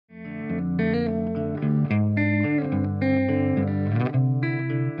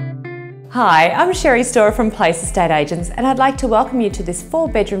Hi, I'm Sherrie Storor from Place Estate Agents and I'd like to welcome you to this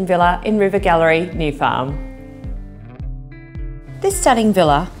 4-bedroom villa in River Gallery, New Farm. This stunning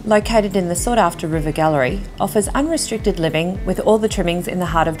villa, located in the sought-after River Gallery, offers unrestricted living with all the trimmings in the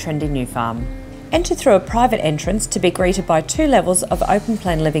heart of trendy New Farm. Enter through a private entrance to be greeted by 2 levels of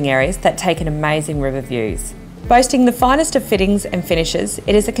open-plan living areas that take in amazing river views. Boasting the finest of fittings and finishes,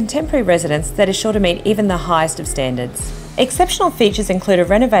 it is a contemporary residence that is sure to meet even the highest of standards. Exceptional features include a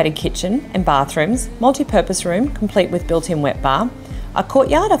renovated kitchen and bathrooms, multi-purpose room complete with built-in wet bar, a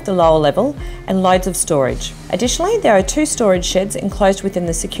courtyard off the lower level and loads of storage. Additionally, there are 2 storage sheds enclosed within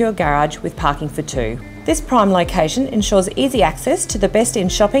the secure garage with parking for 2. This prime location ensures easy access to the best in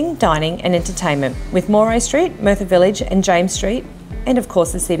shopping, dining and entertainment, with Moray Street, Merthyr Village and James Street, and of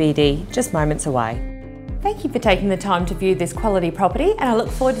course the CBD, just moments away. Thank you for taking the time to view this quality property and I look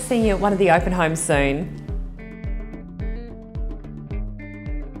forward to seeing you at one of the open homes soon.